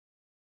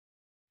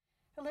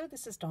Hello,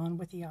 this is Dawn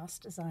with the Os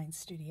Design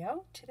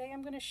Studio. Today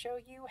I'm going to show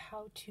you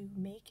how to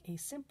make a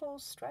simple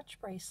stretch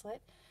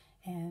bracelet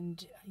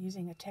and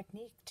using a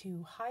technique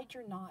to hide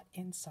your knot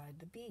inside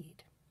the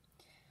bead.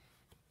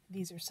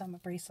 These are some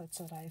bracelets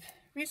that I've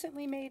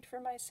recently made for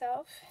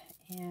myself,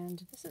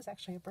 and this is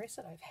actually a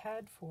bracelet I've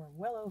had for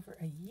well over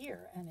a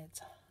year, and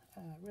it's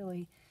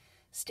really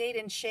stayed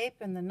in shape,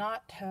 and the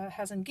knot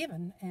hasn't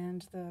given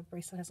and the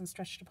bracelet hasn't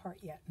stretched apart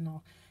yet, and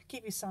I'll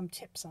give you some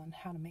tips on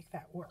how to make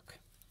that work.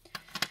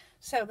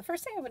 So the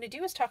first thing I'm going to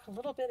do is talk a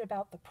little bit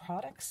about the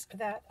products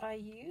that I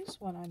use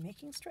when I'm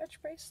making stretch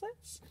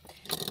bracelets.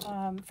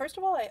 First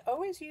of all, I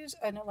always use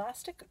an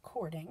elastic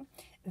cording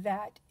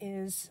that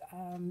is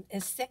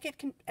as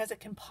thick as it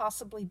can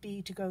possibly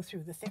be to go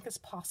through, the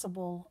thickest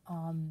possible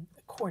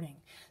cording.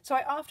 So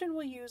I often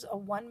will use a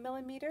 1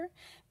 millimeter,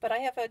 but I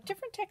have a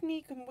different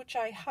technique in which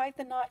I hide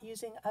the knot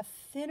using a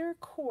thinner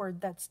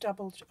cord that's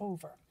doubled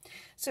over.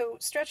 So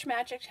Stretch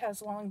Magic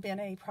has long been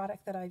a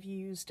product that I've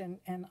used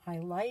and I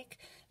like.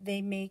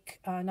 They make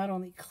not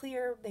only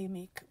clear, they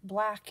make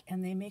black,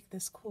 and they make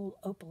this cool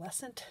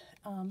opalescent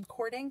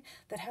cording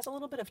that has a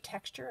little bit of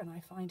texture, and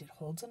I find it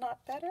holds a knot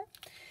better.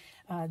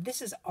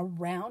 This is a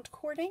round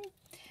cording.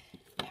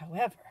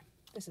 However,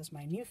 this is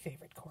my new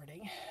favorite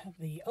cording,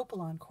 the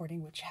Opelon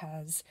cording, which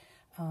has,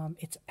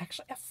 it's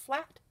actually a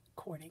flat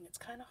cording. It's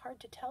kind of hard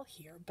to tell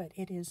here, but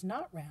it is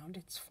not round,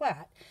 it's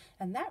flat,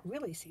 and that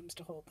really seems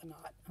to hold the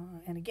knot.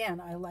 And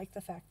again, I like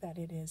the fact that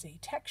it is a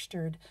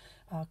textured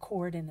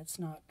cord and it's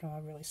not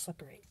really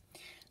slippery.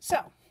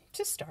 So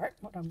to start,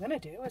 what I'm going to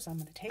do is I'm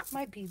going to take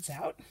my beads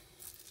out,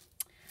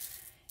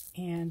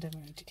 and I'm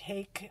going to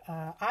take,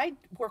 I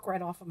work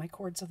right off of my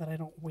cord so that I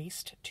don't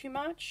waste too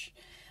much,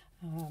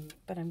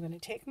 but I'm going to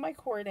take my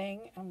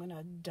cording, I'm going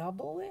to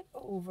double it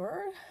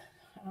over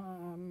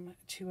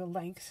to a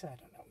length, I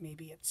don't know,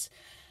 maybe it's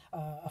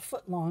a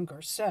foot long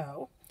or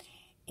so,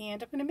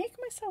 and I'm going to make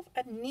myself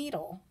a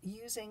needle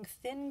using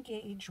thin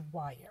gauge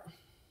wire.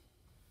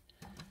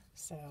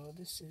 So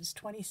this is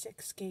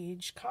 26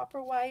 gauge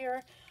copper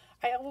wire.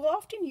 I will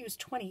often use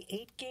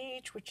 28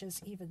 gauge, which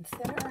is even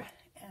thinner,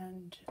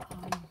 and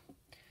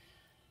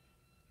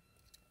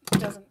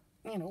doesn't,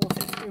 will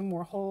fit through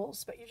more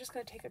holes, but you're just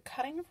going to take a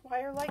cutting of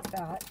wire like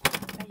that.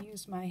 I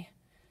use my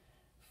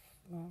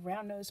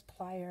round nose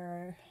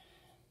plier,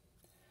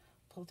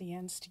 pull the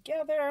ends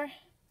together,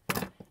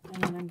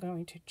 and then I'm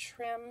going to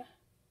trim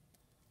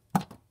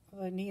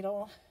the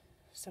needle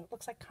so it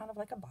looks like kind of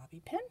like a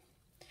bobby pin.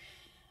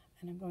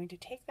 And I'm going to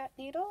take that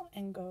needle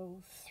and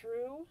go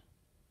through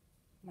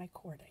my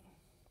cording.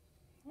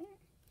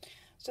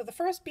 So the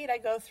first bead I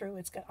go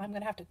through, I'm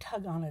going to have to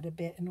tug on it a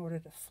bit in order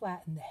to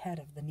flatten the head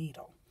of the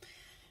needle.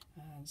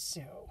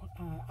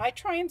 I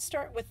try and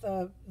start with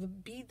the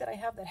bead that I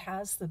have that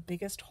has the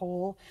biggest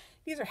hole.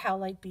 These are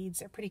Howlite beads.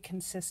 They're pretty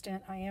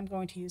consistent. I am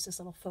going to use this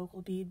little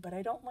focal bead, but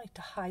I don't like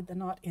to hide the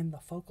knot in the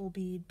focal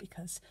bead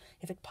because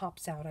if it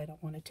pops out, I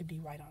don't want it to be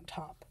right on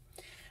top.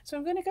 So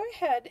I'm going to go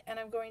ahead and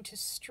I'm going to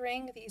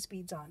string these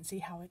beads on. See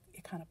how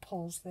it kind of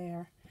pulls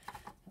there?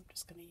 I'm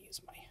just going to use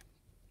my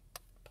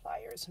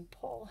pliers and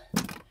pull.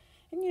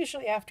 And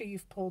usually after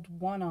you've pulled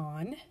one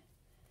on,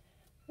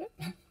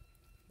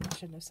 I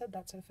shouldn't have said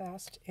that so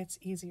fast, it's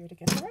easier to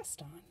get the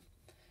rest on.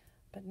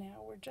 But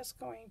now we're just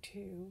going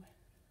to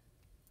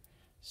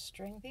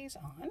string these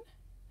on,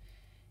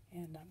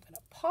 and I'm going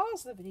to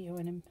pause the video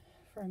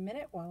for a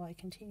minute while I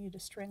continue to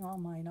string all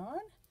mine on.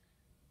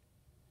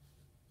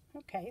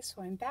 Okay,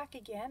 so I'm back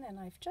again, and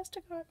I've just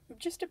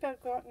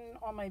about gotten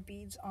all my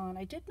beads on.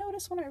 I did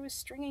notice when I was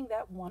stringing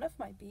that one of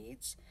my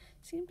beads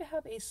seemed to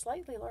have a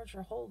slightly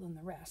larger hole than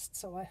the rest.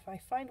 So if I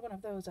find one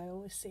of those, I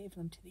always save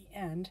them to the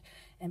end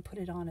and put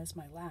it on as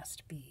my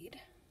last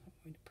bead. I'm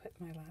going to put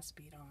my last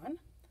bead on.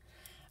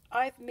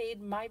 I've made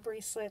my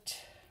bracelet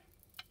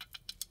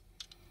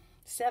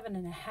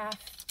 7.5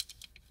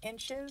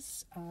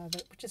 inches,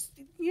 which is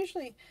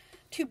usually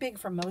too big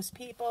for most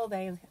people.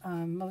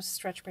 Most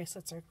stretch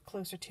bracelets are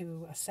closer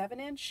to a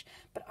 7-inch,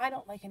 but I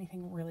don't like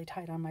anything really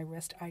tight on my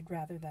wrist. I'd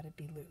rather that it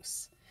be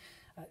loose.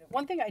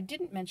 One thing I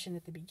didn't mention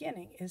at the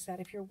beginning is that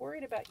if you're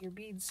worried about your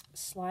beads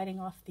sliding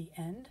off the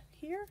end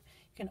here,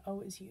 you can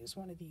always use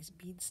one of these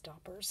bead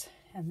stoppers,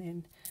 and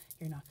then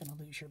you're not going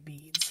to lose your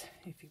beads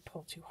if you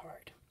pull too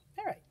hard.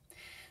 All right,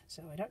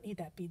 so I don't need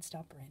that bead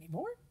stopper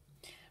anymore.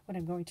 What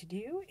I'm going to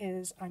do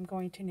is I'm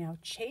going to now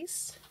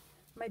chase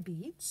my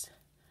beads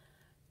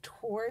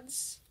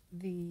towards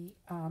the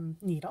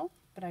needle,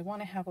 but I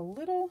want to have a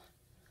little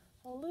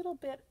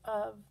bit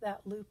of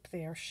that loop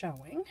there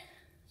showing.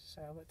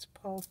 So let's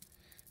pull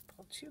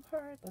too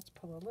hard, let's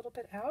pull a little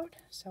bit out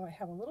so I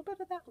have a little bit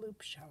of that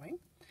loop showing.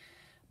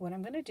 What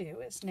I'm going to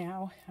do is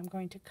now I'm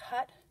going to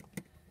cut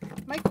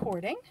my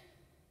cording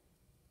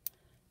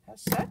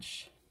as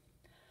such.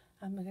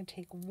 I'm going to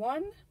take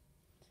one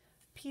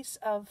piece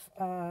of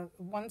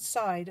one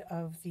side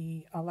of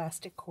the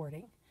elastic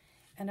cording,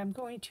 and I'm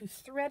going to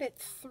thread it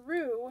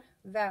through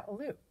that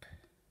loop.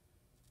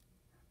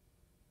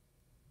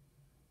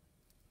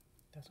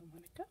 Doesn't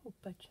want to go,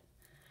 but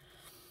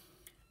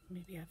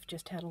Maybe I've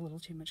just had a little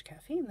too much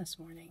caffeine this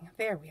morning.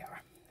 There we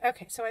are.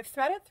 Okay, so I've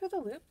threaded through the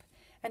loop,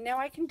 and now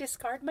I can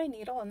discard my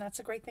needle, and that's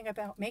a great thing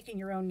about making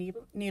your own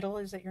needle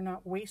is that you're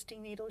not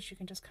wasting needles. You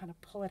can just kind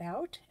of pull it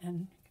out,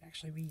 and you can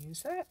actually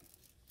reuse that.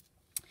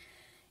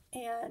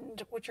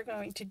 And what you're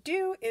going to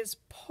do is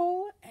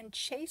pull and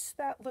chase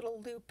that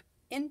little loop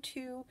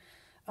into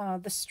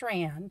the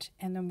strand,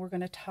 and then we're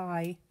going to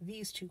tie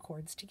these two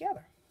cords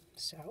together.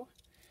 So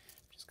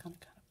just kind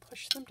of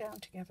push them down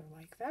together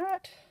like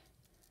that.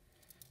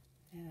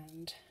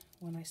 And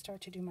when I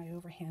start to do my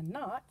overhand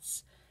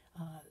knots,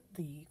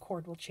 the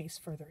cord will chase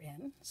further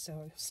in.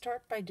 So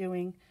start by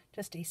doing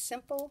just a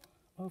simple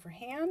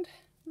overhand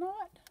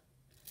knot.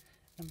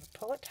 I'm going to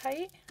pull it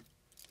tight.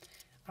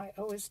 I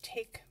always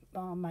take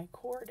my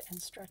cord and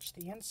stretch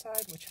the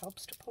inside, which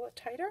helps to pull it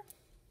tighter.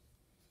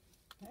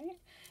 Right?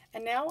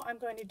 And now I'm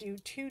going to do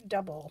two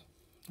double.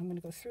 I'm going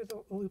to go through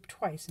the loop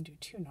twice and do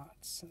two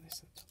knots. So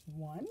this is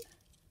one,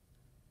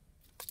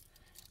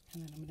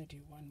 and then I'm going to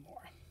do one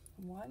more.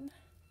 1,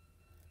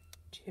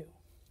 2. There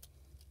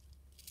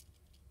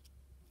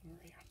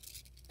we are.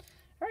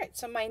 All right,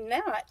 so my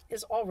knot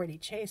is already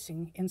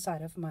chasing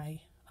inside of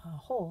my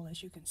hole,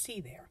 as you can see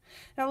there.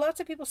 Now,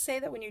 lots of people say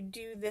that when you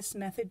do this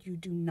method, you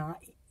do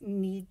not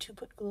need to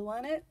put glue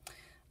on it.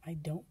 I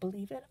don't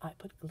believe it. I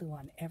put glue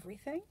on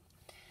everything.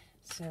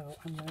 So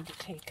I'm going to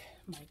take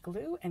my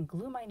glue and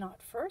glue my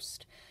knot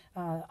first.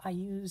 I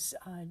use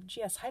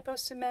GS Hypo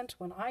cement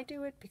when I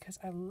do it because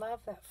I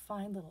love that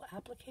fine little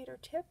applicator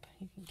tip.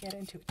 You can get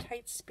into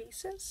tight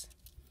spaces.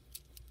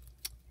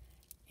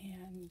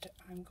 And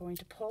I'm going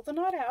to pull the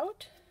knot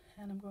out,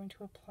 and I'm going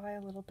to apply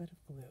a little bit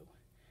of glue.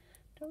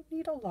 Don't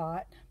need a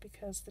lot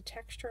because the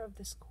texture of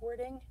this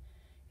cording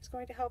is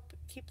going to help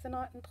keep the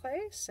knot in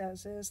place,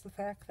 as is the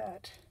fact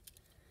that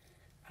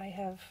I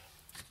have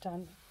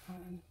done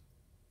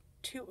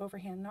 2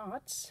 overhand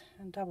knots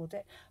and doubled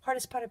it.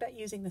 Hardest part about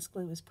using this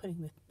glue is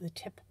putting the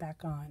tip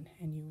back on,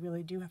 and you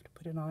really do have to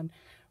put it on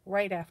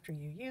right after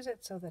you use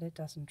it so that it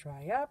doesn't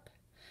dry up.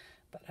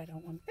 But I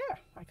don't want,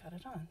 there, I got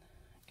it on.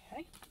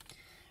 Okay.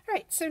 All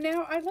right, so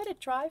now I let it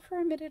dry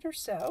for a minute or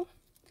so,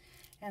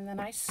 and then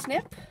I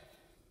snip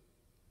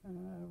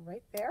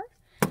right there.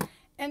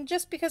 And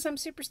just because I'm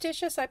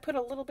superstitious, I put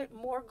a little bit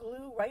more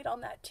glue right on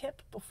that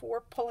tip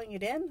before pulling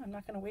it in. I'm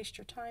not going to waste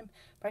your time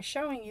by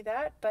showing you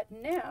that, but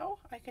now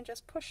I can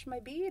just push my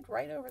bead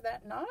right over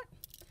that knot,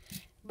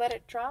 let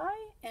it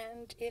dry,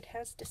 and it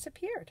has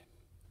disappeared.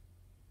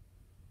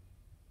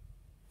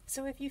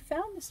 So if you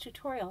found this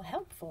tutorial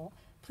helpful,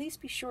 please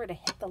be sure to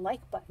hit the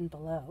like button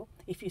below.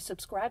 If you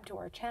subscribe to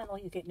our channel,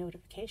 you get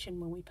notification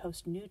when we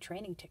post new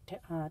training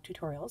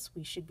tutorials.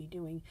 We should be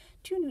doing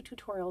 2 new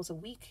tutorials a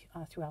week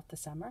throughout the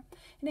summer.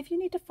 And if you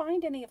need to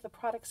find any of the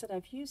products that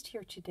I've used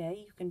here today,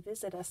 you can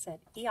visit us at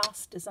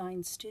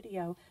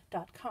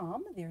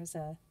eosdesignstudio.com. There's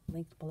a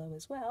link below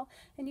as well.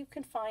 And you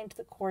can find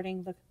the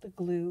cording, the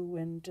glue,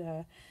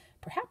 and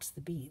perhaps the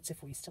beads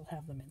if we still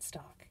have them in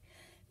stock.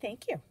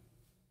 Thank you.